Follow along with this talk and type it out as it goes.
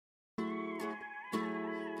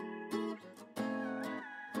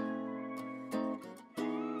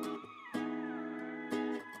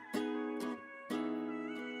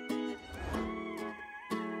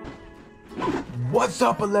What's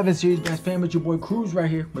up, 11 Series Bass fam? It's your boy Cruz right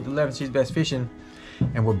here with 11 Series Bass Fishing,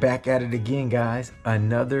 and we're back at it again, guys.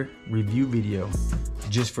 Another review video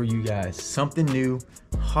just for you guys. Something new,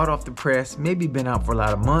 hot off the press, maybe been out for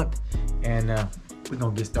about a month, and we're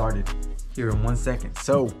gonna get started here in 1 second.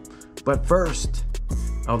 But first,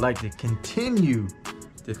 I would like to continue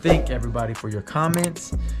to thank everybody for your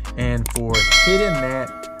comments and for hitting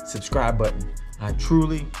that subscribe button. I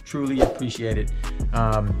truly appreciate it.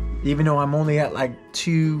 Even though I'm only at like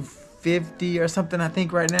 250 or something, I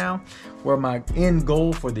think right now, where my end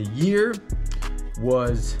goal for the year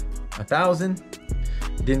was 1,000.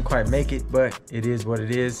 Didn't quite make it, but it is what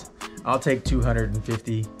it is. I'll take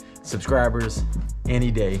 250 subscribers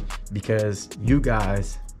any day, because you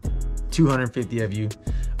guys, 250 of you,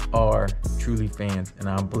 are truly fans, and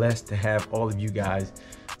I'm blessed to have all of you guys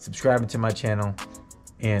subscribing to my channel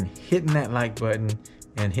and hitting that like button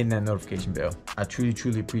and hitting that notification bell. I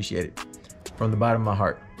truly appreciate it from the bottom of my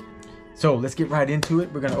heart. So let's get right into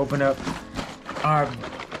it. We're gonna open up our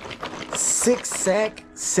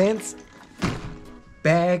 6-cents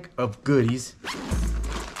bag of goodies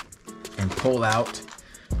and pull out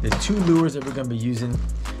the 2 lures that we're gonna be using,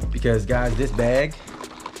 because guys, this bag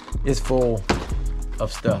is full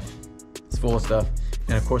of stuff. It's full of stuff,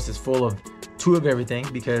 and of course it's full of 2 of everything,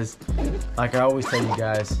 because like I always tell you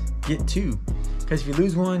guys, get 2, because if you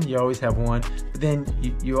lose 1, you always have 1. But then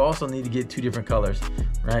you also need to get 2 different colors,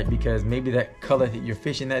 right? Because maybe that color that you're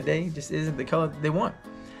fishing that day just isn't the color that they want.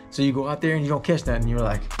 So you go out there and you don't catch nothing, and you're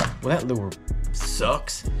like, well, that lure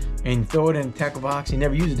sucks, and you throw it in the tackle box, you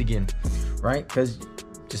never use it again, right? Because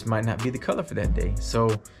just might not be the color for that day. So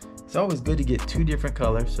it's always good to get 2 different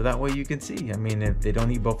colors, so that way you can see. I mean, if they don't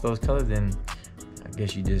need both those colors, then I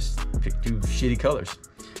guess you just pick 2 shitty colors.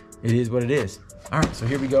 It is what it is. All right, so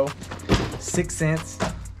here we go. 6 cents.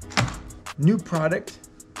 New product,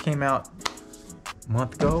 came out a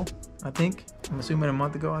month ago, I think. I'm assuming a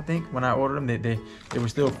month ago, I think, when I ordered them. They were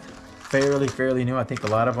still fairly new. I think a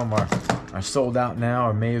lot of them are sold out now,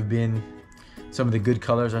 or may have been, some of the good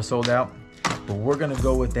colors are sold out. But we're gonna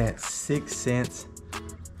go with that 6 cents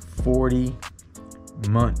 40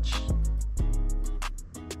 Munch.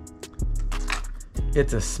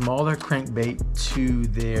 It's a smaller crankbait to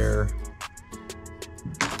their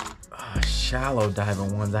shallow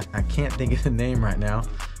diving ones. I can't think of the name right now,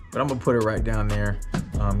 but I'm gonna put it right down there.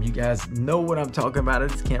 You guys know what I'm talking about. I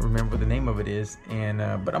just can't remember what the name of it is, and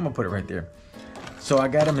but I'm gonna put it right there. So I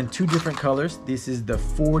got them in 2 different colors. This is the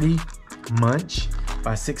 40 Munch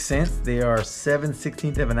by 6 cents. They are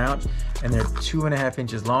 7/16 of an ounce, and they're 2.5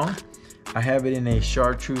 inches long. I have it in a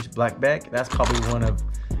chartreuse blackback. That's probably one of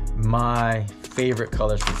my favorite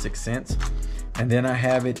colors for 6 cents. And then I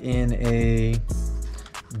have it in a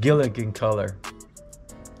Gilligan color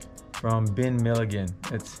from Ben Milligan.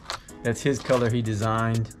 That's his color he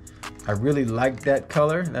designed. I really like that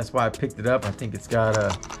color. That's why I picked it up. I think it's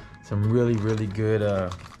got some really good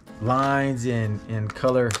lines and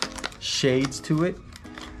color shades to it.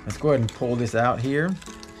 Let's go ahead and pull this out here.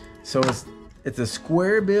 So it's a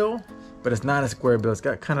square bill, but it's not a square bill. It's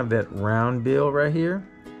got kind of that round bill right here,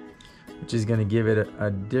 which is gonna give it a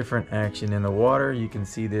different action in the water. You can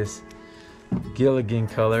see this Gilligan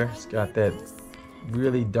color. It's got that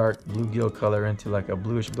really dark bluegill color into like a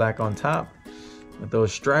bluish black on top, with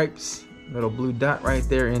those stripes, little blue dot right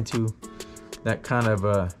there into that kind of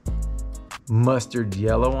a mustard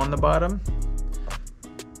yellow on the bottom.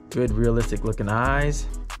 Good realistic looking eyes,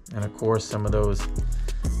 and of course some of those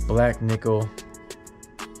black nickel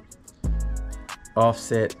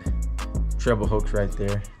offset treble hooks right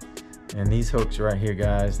there. And these hooks right here,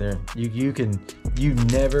 guys, you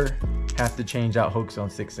never have to change out hooks on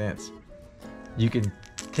 6 cents. You can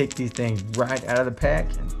take these things right out of the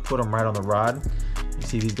pack and put them right on the rod. You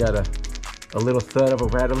see these got a little thud of a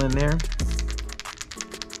rattle in there.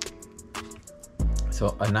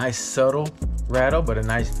 So a nice subtle rattle, but a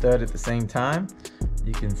nice thud at the same time.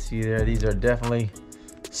 You can see there, these are definitely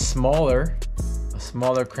a smaller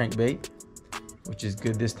crankbait, which is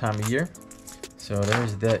good this time of year. So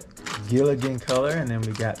there's that Gilligan color, and then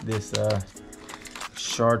we got this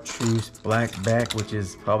chartreuse blackback, which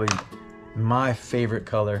is probably my favorite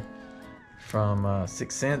color from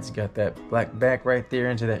 6 cents. You got that black back right there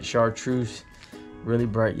into that chartreuse, really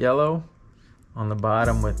bright yellow on the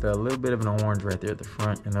bottom, with a little bit of an orange right there at the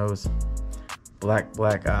front, and those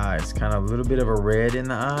black eyes, kind of a little bit of a red in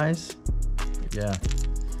the eyes. Yeah,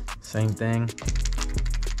 same thing.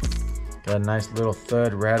 Got a nice little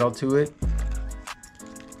thud rattle to it.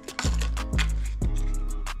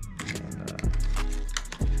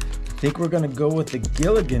 I think we're gonna go with the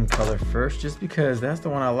Gilligan color first, just because that's the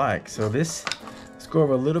one I like. So let's go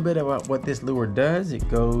over a little bit about what this lure does. It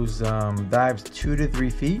goes, dives 2 to 3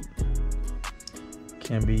 feet.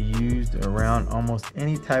 Can be used around almost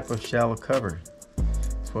any type of shallow cover.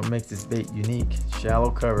 That's what makes this bait unique. Shallow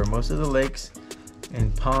cover. Most of the lakes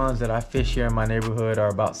and ponds that I fish here in my neighborhood are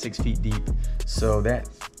about 6 feet deep. So that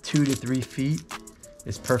 2 to 3 feet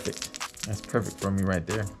is perfect. That's perfect for me right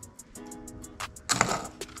there.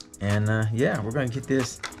 And yeah, we're gonna get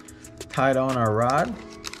this tied on our rod,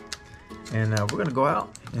 and we're gonna go out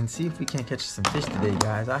and see if we can't catch some fish today,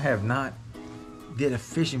 guys. I have not did a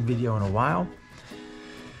fishing video in a while.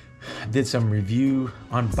 Did some review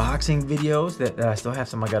unboxing videos that I still have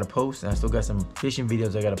some I gotta post, and I still got some fishing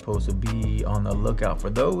videos I gotta post, so be on the lookout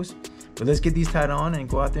for those. But let's get these tied on and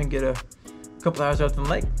go out there and get a couple hours out in the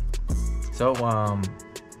lake. So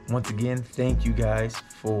once again, thank you guys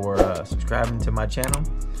for subscribing to my channel,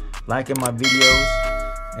 liking my videos,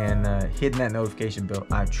 and hitting that notification bell.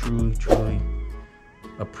 I truly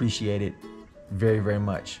appreciate it very, very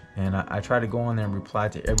much. And I try to go on there and reply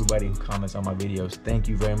to everybody who comments on my videos. Thank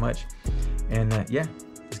you very much. And yeah,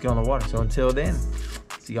 let's get on the water. So until then,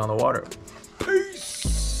 see you on the water.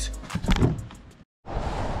 Peace.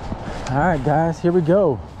 All right, guys, here we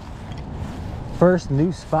go. First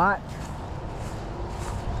new spot.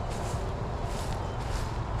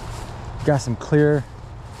 Got some clear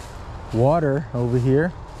water over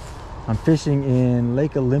here. I'm fishing in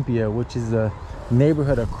Lake Olympia, which is a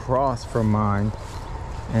neighborhood across from mine,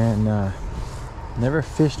 and never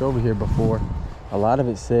fished over here before. A lot of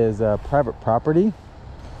it says private property,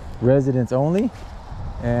 residents only,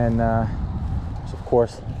 and of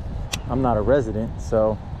course I'm not a resident,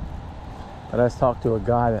 so but I just talked to a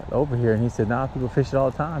guy that over here, and he said, nah, people fish it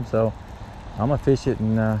all the time, so I'm gonna fish it,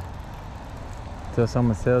 and until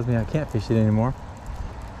someone tells me I can't fish it anymore,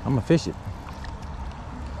 I'm gonna fish it.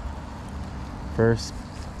 First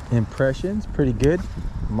impressions, pretty good.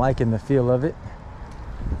 I'm liking the feel of it.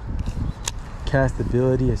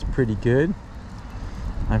 Castability is pretty good.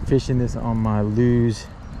 I'm fishing this on my Lew's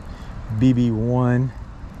BB1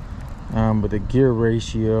 with a gear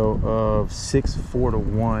ratio of 6:4 to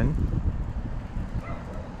 1.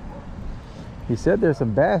 He said there's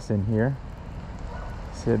some bass in here.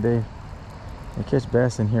 He said they catch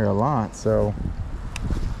bass in here a lot, so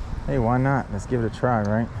hey, why not? Let's give it a try,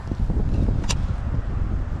 right?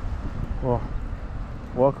 Well,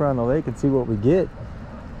 walk around the lake and see what we get.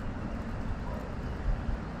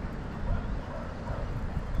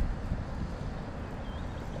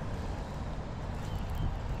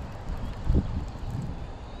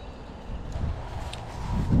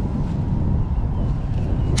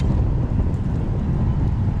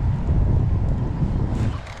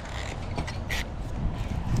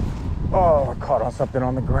 Oh, I caught on something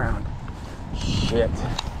on the ground. Shit.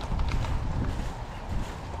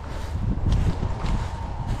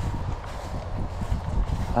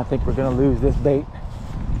 I think we're gonna lose this bait.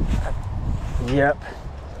 Yep.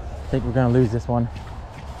 I think we're gonna lose this one.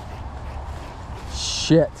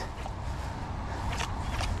 Shit.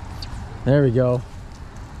 There we go.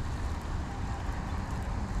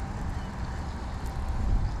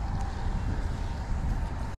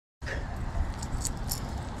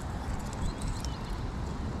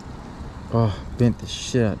 Oh, bent the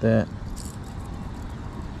shit out of that.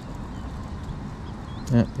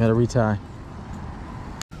 Yep, gotta retie.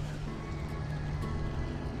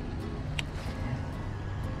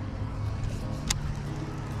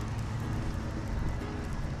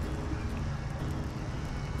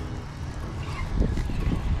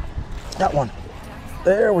 Got one.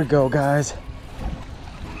 There we go, guys.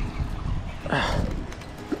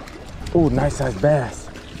 Oh, nice size bass.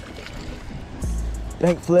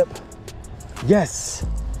 Bank flip. Yes.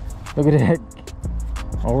 Look at that.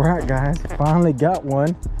 All right, guys. Finally got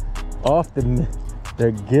one off the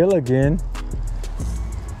Gilligan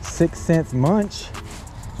 6 cents Munch.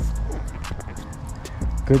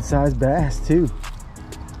 Good size bass too.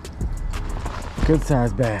 Good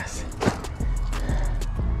size bass.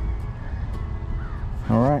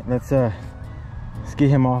 All right, let's get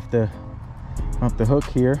him off the hook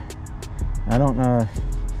here. I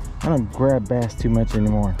don't grab bass too much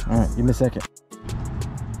anymore. All right, give me a second.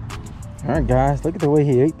 All right, guys, look at the way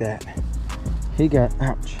he ate that. He got,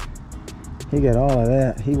 ouch. He got all of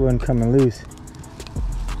that. He wasn't coming loose.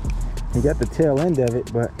 He got the tail end of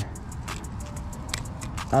it, but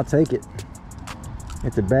I'll take it.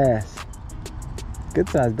 It's a bass. Good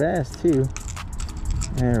sized bass too.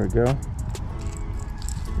 There we go.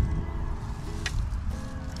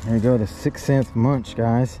 There you go, the 6 cents Munch,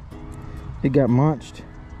 guys. He got munched.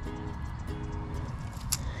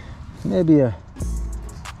 Maybe a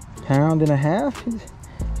pound and a half.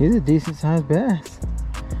 He's a decent sized bass.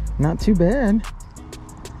 Not too bad.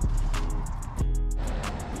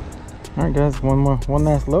 All right, guys, one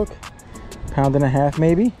last look. Pound and a half,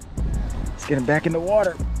 maybe. Let's get him back in the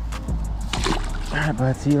water. All right,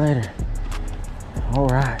 bud, see you later. All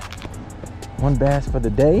right, one bass for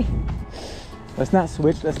the day. Let's not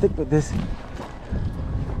switch. Let's stick with this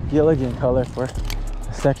Gilligan color for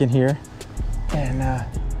a second here. And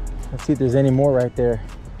let's see if there's any more right there.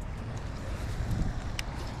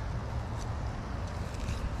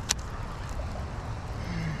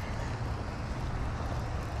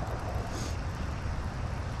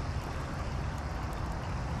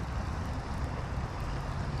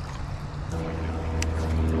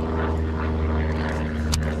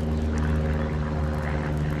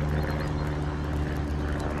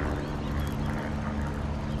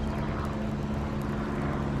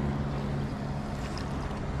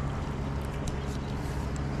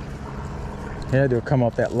 Yeah, they'll come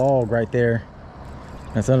off that log right there.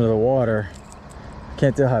 That's under the water.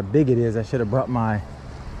 Can't tell how big it is. I should have brought my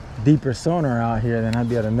deeper sonar out here, then I'd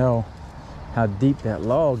be able to know how deep that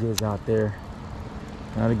log is out there.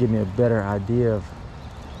 That'll give me a better idea of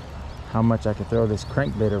how much I can throw this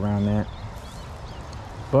crankbait around that.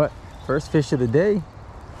 But first fish of the day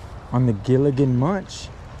on the Gilligan Munch.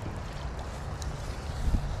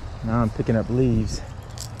 Now I'm picking up leaves.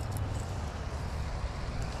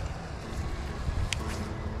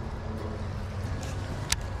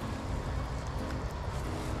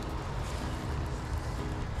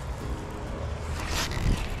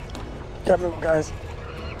 Got another one, guys.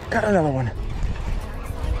 Got another one.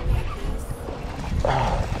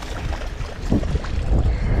 Oh.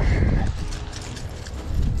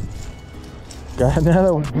 Got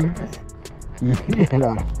another one.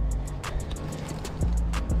 Yeah.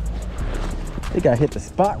 I think I hit the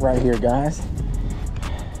spot right here, guys.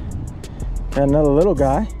 Got another little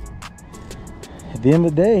guy. At the end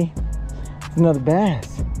of the day, it's another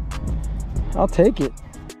bass. I'll take it.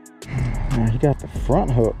 He got the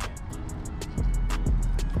front hook.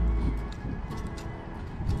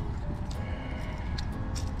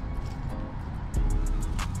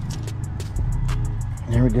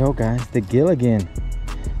 There we go, guys. The Gilligan.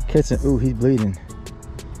 Catching. Ooh, he's bleeding.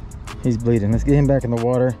 He's bleeding. Let's get him back in the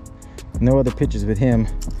water. No other pictures with him.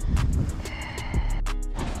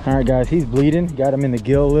 All right, guys, he's bleeding. Got him in the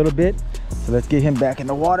gill a little bit. So let's get him back in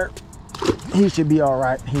the water. He should be all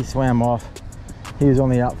right. He swam off. He was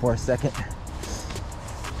only out for a second.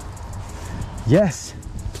 Yes,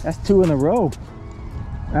 that's 2 in a row.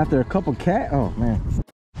 After a couple oh man.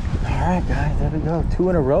 All right, guys, there we go. 2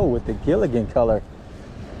 in a row with the Gilligan color.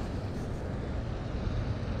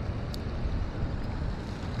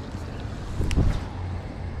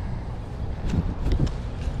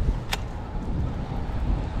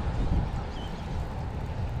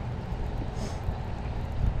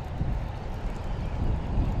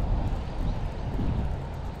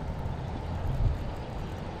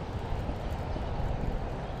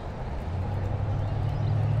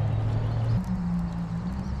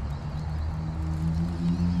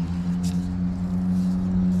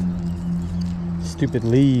 Stupid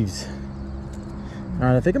leaves. All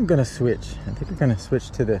right, I think I'm gonna switch. I think we're gonna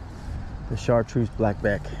switch to the chartreuse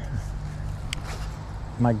blackback.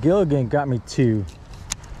 My Gilligan got me 2.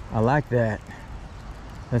 I like that.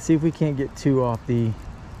 Let's see if we can't get 2 off the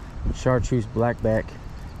chartreuse blackback,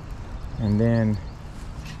 and then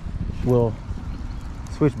we'll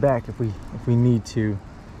switch back if we need to.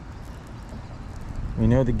 We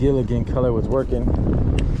know the Gilligan color was working,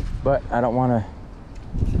 but I don't want to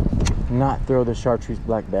not throw the chartreuse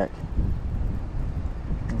blackback.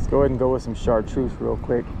 Let's go ahead and go with some chartreuse real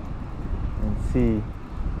quick and see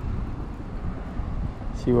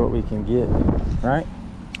what we can get, right?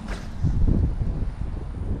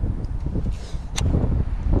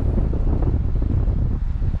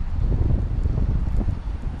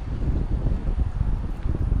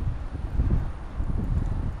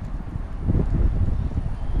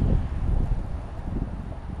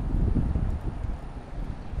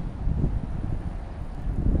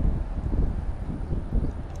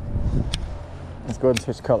 Let's go ahead and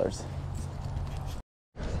switch colors.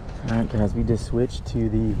 All right, guys, we just switched to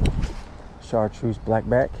the chartreuse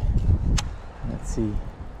blackback. Let's see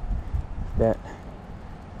if that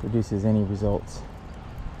produces any results.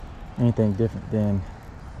 Anything different than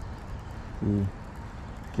the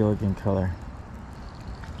Gilligan color.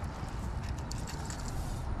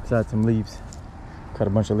 Besides some leaves. Cut a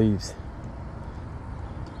bunch of leaves.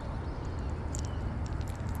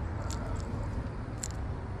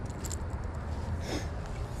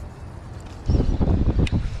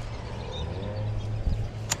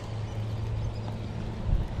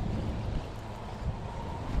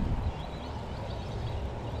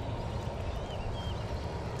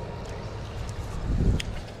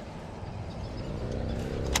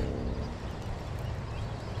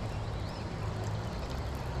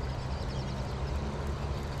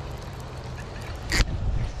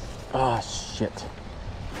 Oh, shit.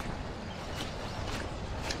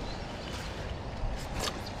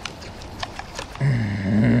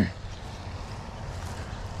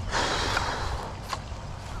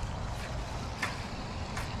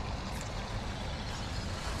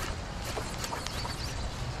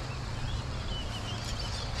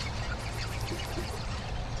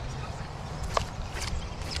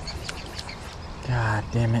 God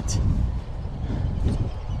damn it.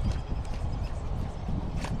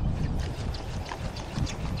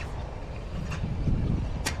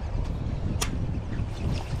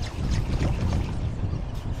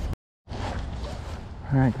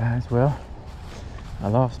 All right, guys, well, I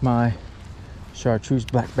lost my chartreuse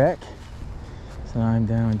blackback, so I'm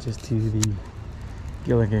down just to the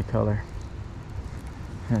Gilligan color.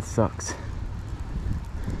 That sucks.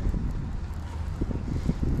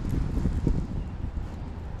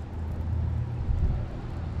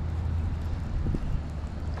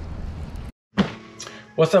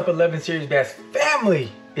 What's up, 11 Series Bass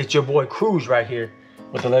family? It's your boy Cruz right here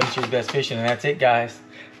with 11 Series Bass Fishing, and that's it, guys.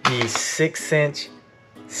 The 6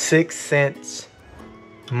 cents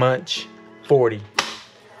Munch 40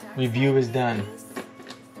 review is done,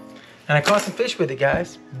 and I caught some fish with it,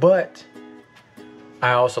 guys, but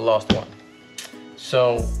I also lost one.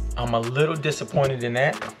 So I'm a little disappointed in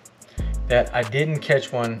that I didn't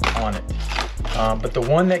catch one on it. But the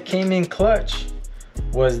one that came in clutch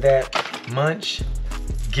was that Munch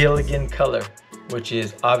Gilligan color, which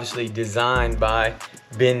is obviously designed by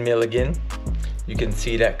Ben Milligan. You can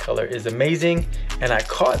see that color is amazing. And I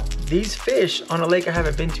caught these fish on a lake I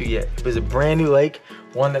haven't been to yet. It was a brand new lake,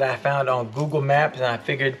 one that I found on Google Maps, and I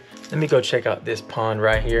figured, let me go check out this pond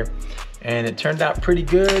right here. And it turned out pretty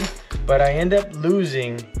good, but I ended up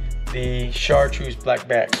losing the chartreuse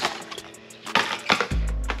blackback.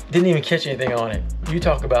 Didn't even catch anything on it. You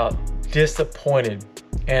talk about disappointed.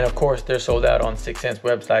 And of course, they're sold out on 6 Cents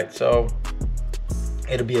website, so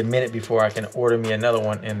it'll be a minute before I can order me another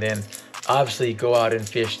one, and then obviously go out and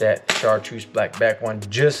fish that chartreuse blackback one,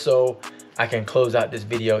 just so I can close out this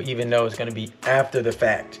video, even though it's gonna be after the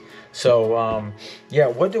fact. So yeah,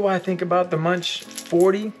 what do I think about the Munch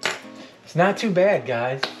 40? It's not too bad,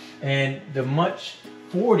 guys. And the Munch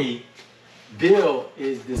 40 bill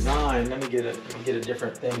is designed. Let me get a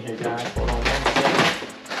different thing here, guys. Hold on one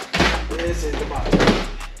second. This is the bottom.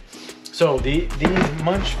 So these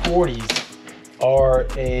Munch 40s are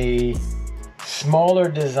a smaller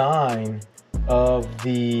design of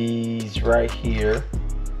these right here.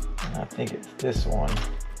 And I think it's this one.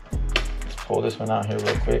 Let's pull this one out here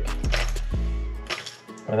real quick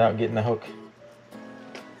without getting the hook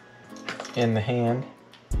in the hand.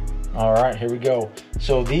 All right, here we go.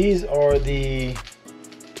 So these are the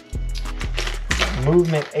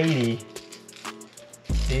Movement 80.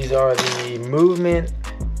 These are the Movement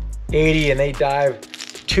 80, and they dive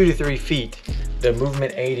 2 to 3 feet. The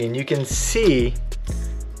Movement 80, and you can see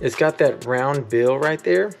it's got that round bill right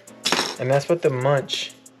there, and that's what the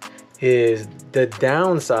Munch is. The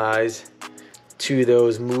downsize to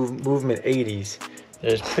those Movement 80s,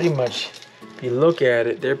 there's pretty much, if you look at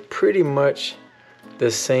it, they're pretty much the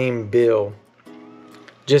same bill,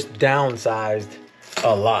 just downsized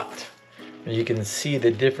a lot. And you can see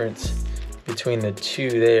the difference between the two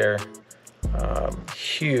there.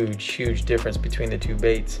 Huge difference between the two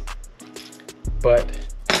baits. But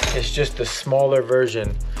it's just a smaller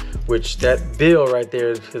version, which that bill right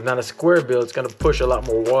there is not a square bill. It's gonna push a lot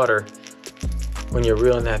more water when you're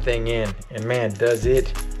reeling that thing in. And man, does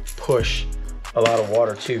it push a lot of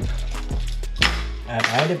water too. And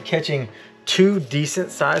I ended up catching 2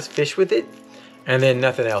 decent sized fish with it, and then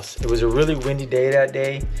nothing else. It was a really windy day that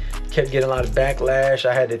day. Kept getting a lot of backlash.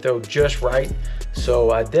 I had to throw just right.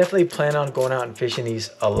 So I definitely plan on going out and fishing these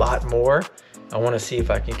a lot more. I want to see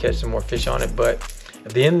if I can catch some more fish on it, but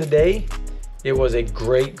at the end of the day, it was a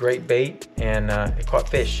great bait, and it caught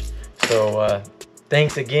fish. So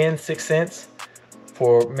thanks again, 6 Cents,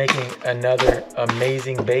 for making another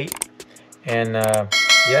amazing bait. And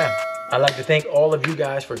yeah, I'd like to thank all of you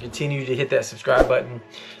guys for continuing to hit that subscribe button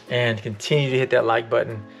and continue to hit that like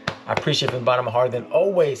button. I appreciate it from the bottom of my heart. Then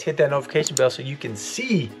always hit that notification bell so you can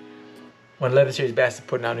see when 11 Series Bass is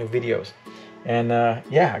putting out new videos. And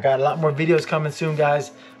yeah, I got a lot more videos coming soon,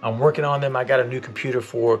 guys. I'm working on them. I got a new computer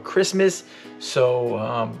for Christmas,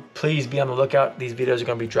 so please be on the lookout. These videos are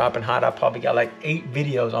gonna be dropping hot. I probably got like 8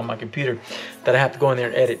 videos on my computer that I have to go in there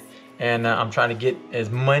and edit. And I'm trying to get as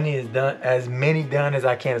many done as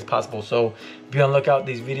I can as possible. So be on the lookout.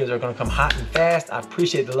 These videos are gonna come hot and fast. I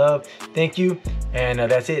appreciate the love. Thank you. And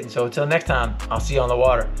that's it. And so until next time, I'll see you on the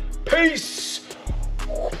water. Peace.